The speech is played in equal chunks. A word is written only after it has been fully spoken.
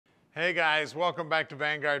Hey guys, welcome back to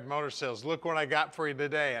Vanguard Motor Sales. Look what I got for you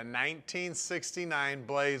today, a 1969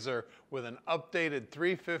 Blazer with an updated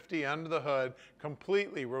 350 under the hood,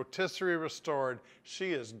 completely rotisserie restored.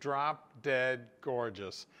 She is drop dead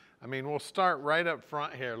gorgeous. I mean, we'll start right up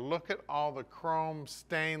front here. Look at all the chrome,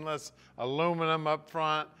 stainless, aluminum up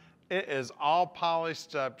front. It is all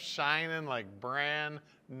polished up, shining like brand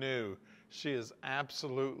new. She is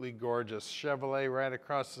absolutely gorgeous. Chevrolet right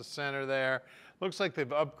across the center there. Looks like they've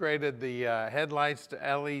upgraded the headlights to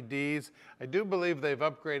LEDs. I do believe they've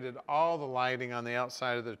upgraded all the lighting on the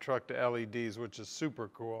outside of the truck to LEDs, which is super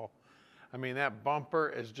cool. I mean, that bumper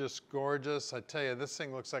is just gorgeous. I tell you, this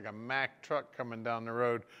thing looks like a Mack truck coming down the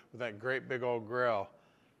road with that great big old grill.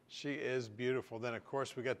 She is beautiful. Then, of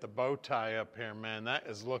course, we got the bow tie up here, man. That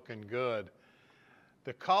is looking good.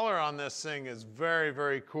 The color on this thing is very,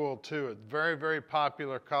 very cool, too. It's very, very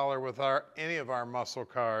popular color with any of our muscle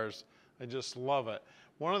cars. I just love it.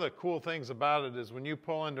 One of the cool things about it is when you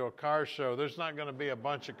pull into a car show, there's not going to be a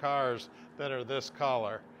bunch of cars that are this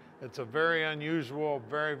color. It's a very unusual,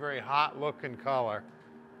 very, very hot looking color.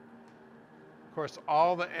 Of course,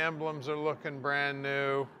 all the emblems are looking brand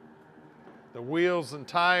new. The wheels and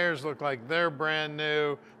tires look like they're brand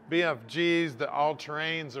new. BFGs, the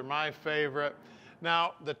all-terrains are my favorite.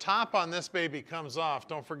 Now, the top on this baby comes off.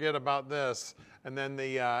 Don't forget about this. And then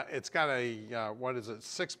it's got a, what is it,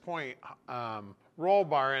 6-point roll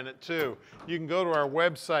bar in it too. You can go to our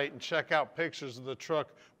website and check out pictures of the truck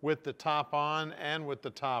with the top on and with the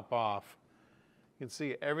top off. You can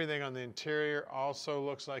see everything on the interior also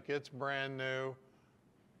looks like it's brand new.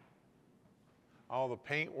 All the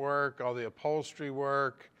paint work, all the upholstery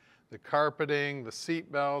work, the carpeting, the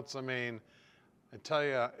seat belts. I mean, I tell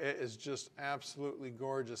you, it is just absolutely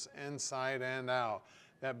gorgeous inside and out.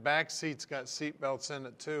 That back seat's got seat belts in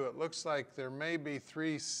it too. It looks like there may be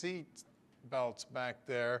 3 seat belts back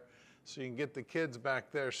there, so you can get the kids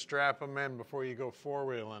back there, strap them in before you go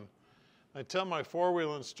four-wheeling. I tell my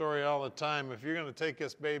four-wheeling story all the time. If you're gonna take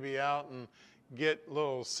this baby out and get a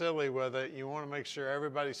little silly with it, you wanna make sure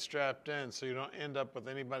everybody's strapped in so you don't end up with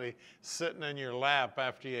anybody sitting in your lap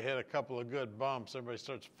after you hit a couple of good bumps. Everybody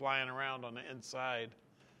starts flying around on the inside.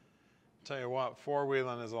 Tell you what,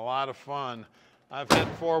 four-wheeling is a lot of fun. I've had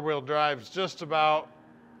four-wheel drives just about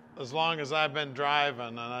as long as I've been driving,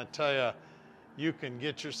 and I tell you, you can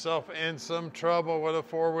get yourself in some trouble with a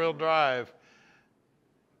four-wheel drive.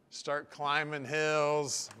 Start climbing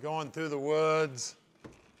hills, going through the woods.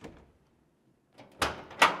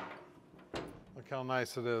 Look how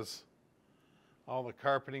nice it is. All the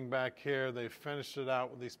carpeting back here, they've finished it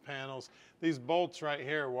out with these panels. These bolts right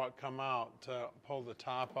here are what come out to pull the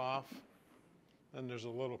top off. Then there's a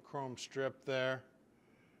little chrome strip there.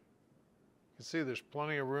 You can see there's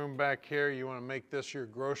plenty of room back here. You want to make this your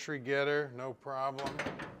grocery getter, no problem.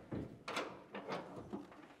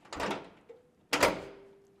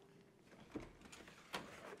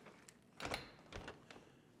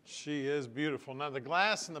 She is beautiful. Now the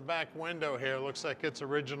glass in the back window here looks like it's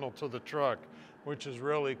original to the truck, which is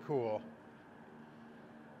really cool.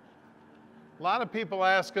 A lot of people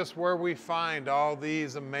ask us where we find all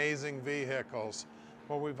these amazing vehicles.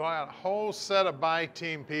 Well, we've got a whole set of buy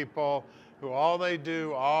team people who all they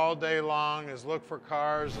do all day long is look for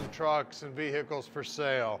cars and trucks and vehicles for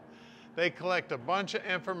sale. They collect a bunch of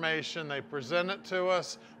information, they present it to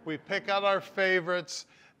us, we pick out our favorites,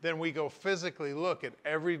 then we go physically look at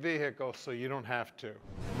every vehicle so you don't have to.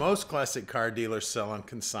 Most classic car dealers sell on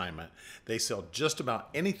consignment. They sell just about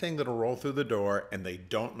anything that'll roll through the door, and they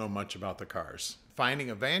don't know much about the cars. Finding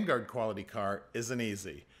a Vanguard quality car isn't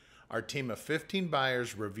easy. Our team of 15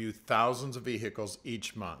 buyers review thousands of vehicles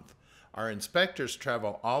each month. Our inspectors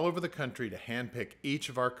travel all over the country to handpick each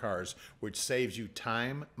of our cars, which saves you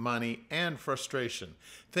time, money, and frustration.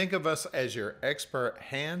 Think of us as your expert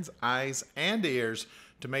hands, eyes, and ears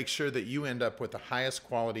to make sure that you end up with the highest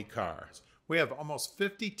quality car. We have almost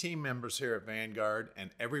 50 team members here at Vanguard,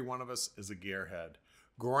 and every one of us is a gearhead.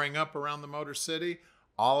 Growing up around the Motor City,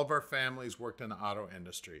 all of our families worked in the auto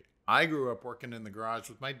industry. I grew up working in the garage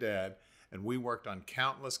with my dad, and we worked on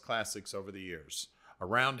countless classics over the years.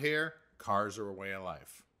 Around here, cars are a way of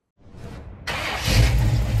life.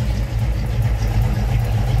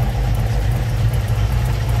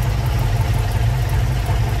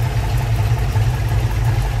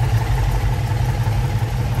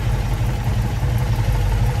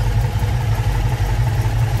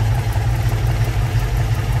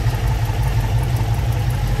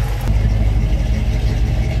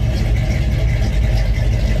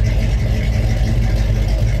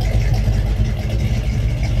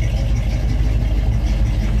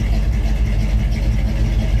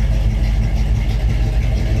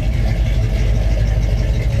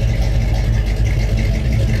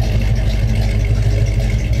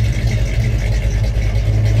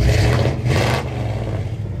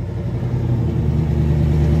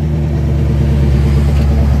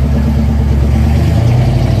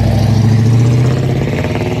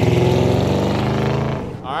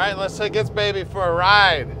 take this baby for a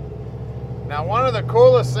ride. Now, one of the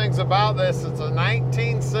coolest things about this, it's a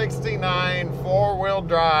 1969 four-wheel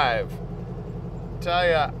drive. I tell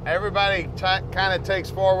you, everybody kind of takes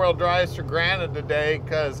four-wheel drives for granted today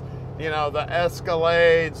because, you know, the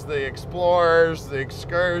Escalades, the Explorers, the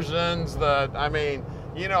Excursions, I mean,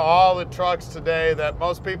 you know, all the trucks today that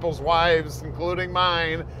most people's wives, including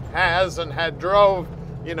mine, has and had drove,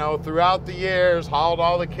 you know, throughout the years, hauled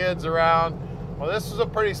all the kids around. Well, this was a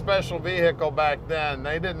pretty special vehicle back then.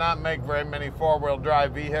 They did not make very many four-wheel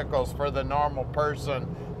drive vehicles for the normal person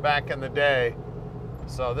back in the day.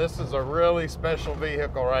 So this is a really special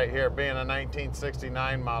vehicle right here, being a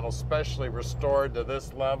 1969 model, specially restored to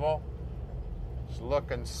this level. It's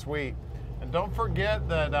looking sweet. And don't forget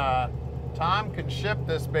that Tom can ship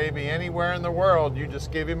this baby anywhere in the world. You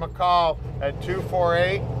just give him a call at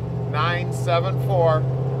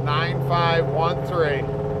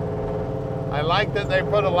 248-974-9513. I like that they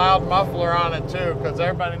put a loud muffler on it too, because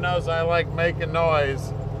everybody knows I like making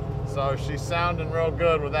noise. So she's sounding real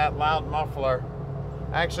good with that loud muffler.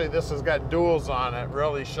 Actually, this has got duals on it,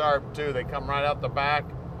 really sharp too. They come right out the back.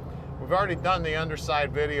 We've already done the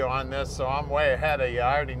underside video on this, so I'm way ahead of you.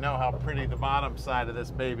 I already know how pretty the bottom side of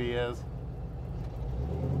this baby is.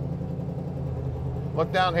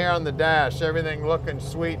 Look down here on the dash. Everything looking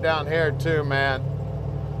sweet down here too, man.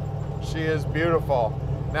 She is beautiful.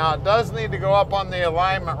 Now, it does need to go up on the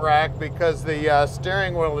alignment rack because the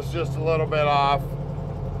steering wheel is just a little bit off.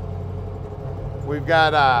 We've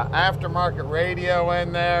got an aftermarket radio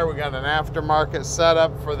in there. We got an aftermarket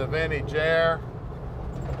setup for the vintage air.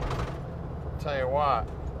 Tell you what,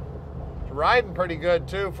 it's riding pretty good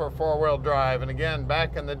too for four-wheel drive. And again,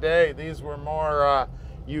 back in the day, these were more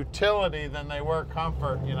utility than they were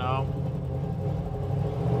comfort, you know.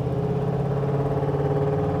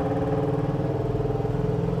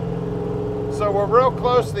 So we're real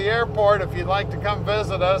close to the airport if you'd like to come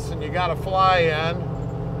visit us and you got to fly in.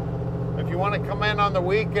 If you want to come in on the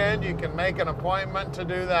weekend, you can make an appointment to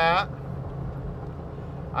do that.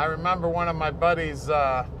 I remember one of my buddies,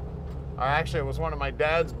 or actually it was one of my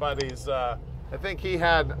dad's buddies, I think he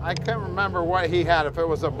had, I can't remember what he had, if it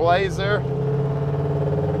was a Blazer.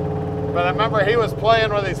 But I remember he was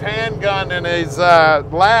playing with his handgun in his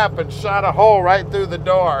lap and shot a hole right through the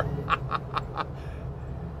door.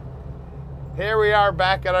 Here we are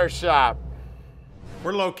back at our shop.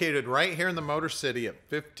 We're located right here in the Motor City at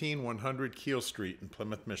 15100 Keel Street in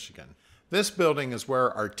Plymouth, Michigan. This building is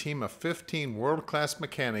where our team of 15 world-class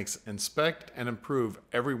mechanics inspect and improve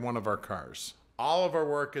every one of our cars. All of our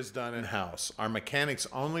work is done in-house. Our mechanics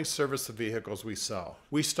only service the vehicles we sell.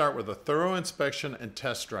 We start with a thorough inspection and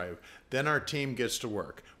test drive. Then our team gets to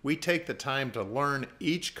work. We take the time to learn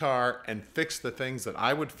each car and fix the things that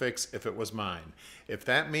I would fix if it was mine. If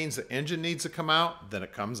that means the engine needs to come out, then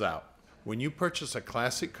it comes out. When you purchase a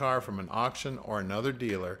classic car from an auction or another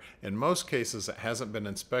dealer, in most cases it hasn't been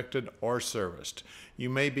inspected or serviced. You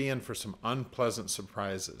may be in for some unpleasant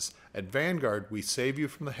surprises. At Vanguard, we save you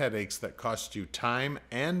from the headaches that cost you time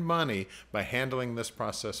and money by handling this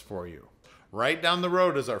process for you. Right down the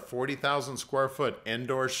road is our 40,000 square foot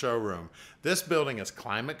indoor showroom. This building is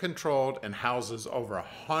climate controlled and houses over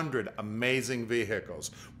 100 amazing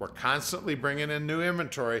vehicles. We're constantly bringing in new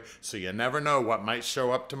inventory, so you never know what might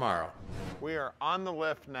show up tomorrow. We are on the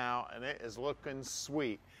lift now and it is looking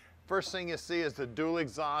sweet. First thing you see is the dual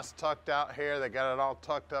exhaust tucked out here. They got it all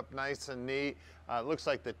tucked up nice and neat. It looks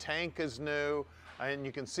like the tank is new. And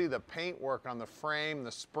you can see the paint work on the frame,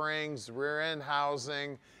 the springs, rear end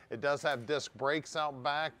housing. It does have disc brakes out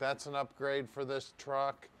back. That's an upgrade for this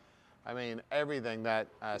truck. I mean, everything. That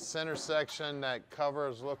center section, that cover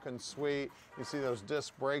is looking sweet. You see those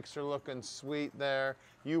disc brakes are looking sweet there.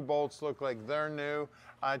 U-bolts look like they're new.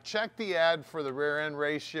 Check the ad for the rear end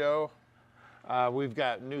ratio. We've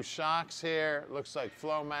got new shocks here. It looks like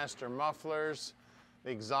Flowmaster mufflers.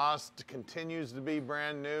 The exhaust continues to be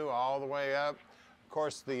brand new all the way up. Of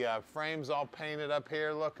course, the frame's all painted up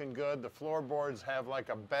here, looking good. The floorboards have like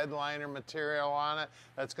a bed liner material on it.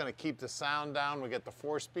 That's going to keep the sound down. We get the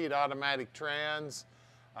 4-speed automatic trans.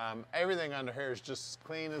 Everything under here is just as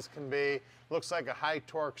clean as can be. Looks like a high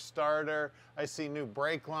torque starter. I see new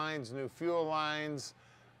brake lines, new fuel lines.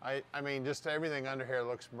 I mean, just everything under here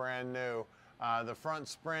looks brand new. The front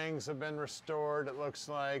springs have been restored, it looks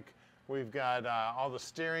like. We've got all the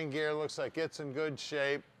steering gear, looks like it's in good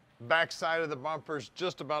shape. Back side of the bumper's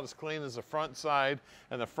just about as clean as the front side,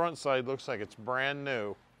 and the front side looks like it's brand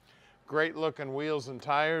new. Great looking wheels and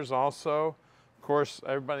tires also. Of course,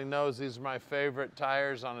 everybody knows these are my favorite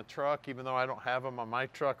tires on a truck, even though I don't have them on my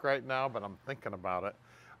truck right now, but I'm thinking about it.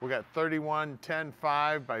 We got 31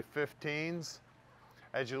 10.5 by 15s.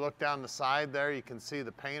 As you look down the side there, you can see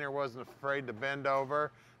the painter wasn't afraid to bend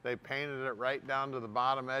over. They painted it right down to the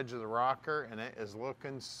bottom edge of the rocker, and it is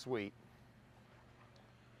looking sweet.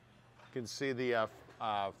 You can see the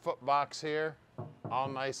foot box here, all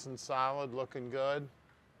nice and solid, looking good.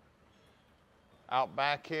 Out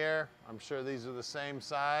back here, I'm sure these are the same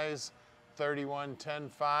size,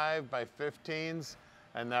 31-10-5 by 15s,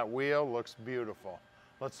 and that wheel looks beautiful.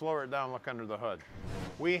 Let's lower it down and look under the hood.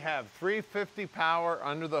 We have 350 power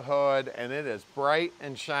under the hood, and it is bright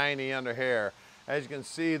and shiny under here. As you can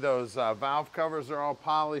see, those valve covers are all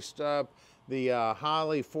polished up. The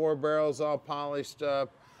Holley 4 barrels all polished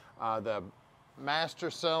up. The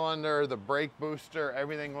master cylinder, the brake booster,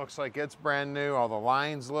 everything looks like it's brand new. All the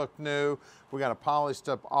lines look new. We got a polished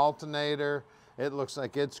up alternator. It looks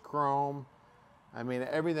like it's chrome. I mean,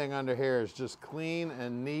 everything under here is just clean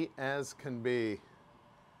and neat as can be.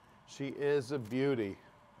 She is a beauty.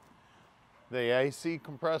 The AC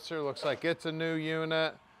compressor looks like it's a new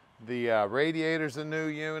unit. The radiator's a new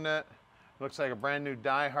unit. Looks like a brand new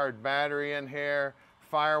die-hard battery in here.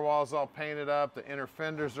 Firewall's all painted up. The inner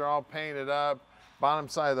fenders are all painted up. Bottom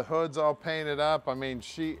side of the hood's all painted up. I mean,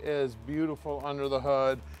 she is beautiful under the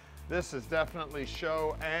hood. This is definitely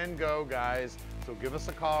show and go, guys. So give us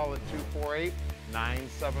a call at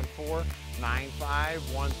 248-974-9513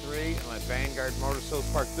 and let Vanguard Motor Sales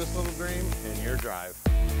park this little dream in your drive.